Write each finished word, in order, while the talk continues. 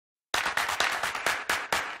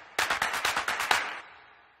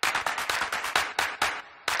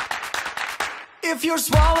If you're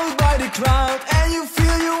swallowed by the crowd and you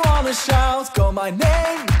feel you wanna shout, call my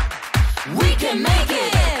name. We can make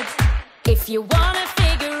it. If you wanna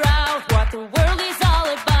figure out what the world is all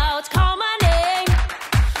about, call my name.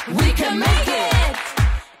 We can make it.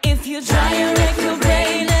 If you try and wreck your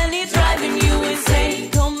brain and it's driving you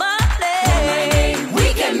insane, call my name. We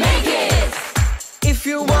can make it. If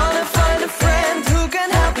you wanna find a friend who can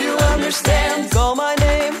help you understand, call my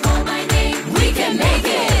name. Call my name. We can make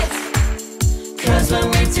it. 'Cause when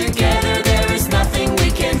we're together there is nothing we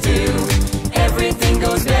can do. Everything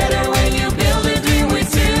goes better when you build a dream with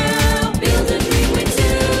two. Build a dream with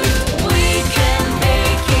two. We can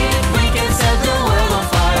make it. We can set the world on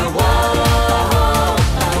fire. Whoa.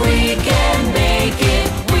 We can make it.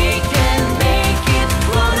 We can make it.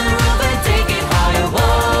 Blow the roof and take it higher.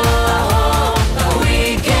 Whoa. We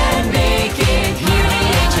can make it. Hear the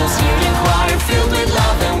angels, hear the choir, filled with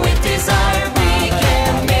love and with desire. We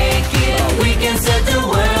can make it. We can set the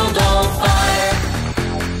world on fire.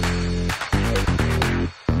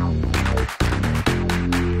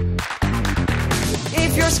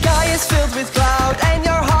 If your sky is filled with cloud and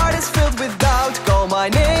your heart is filled with doubt, call my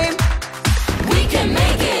name. We can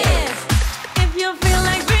make it. If you feel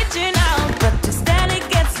like reaching out, but the static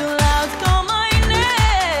gets too loud, call my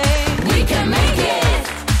name. We can make it.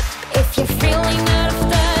 If you're feeling out of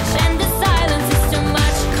touch and the silence is too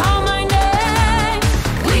much, call my name.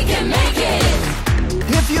 We can make it.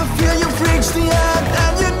 If you feel you've reached the end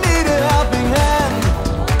and you need a helping hand,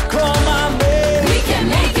 call my name. We can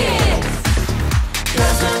make it.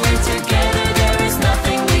 'Cause when we're together there is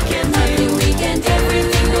nothing we can do.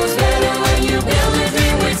 Everything goes better when you build a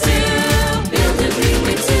dream with two. Build a dream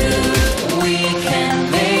with two. We can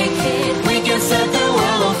make it. We can set the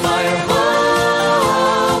world on fire.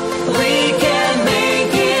 Whoa. We can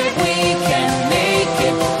make it. We can make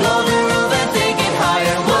it. Blow the roof and take it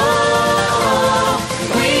higher. Whoa.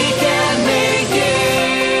 We can make it.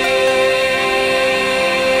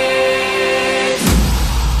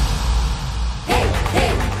 Hey,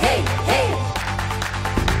 hey, hey, hey.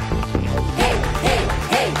 Hey, hey,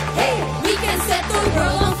 hey, hey. We can set the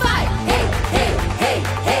world on fire. Hey, hey, hey,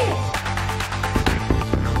 hey.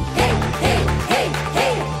 Hey, hey, hey,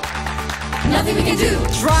 hey. Nothing we can do.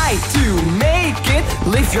 Try to make it,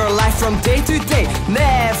 live your life from day to day.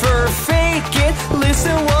 Never fake it,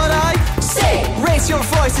 listen what I say. Raise your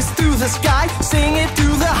voices to the sky, sing it to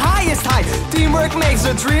the highest height. Teamwork makes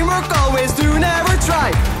a dream work, always do, never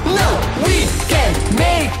try. No, we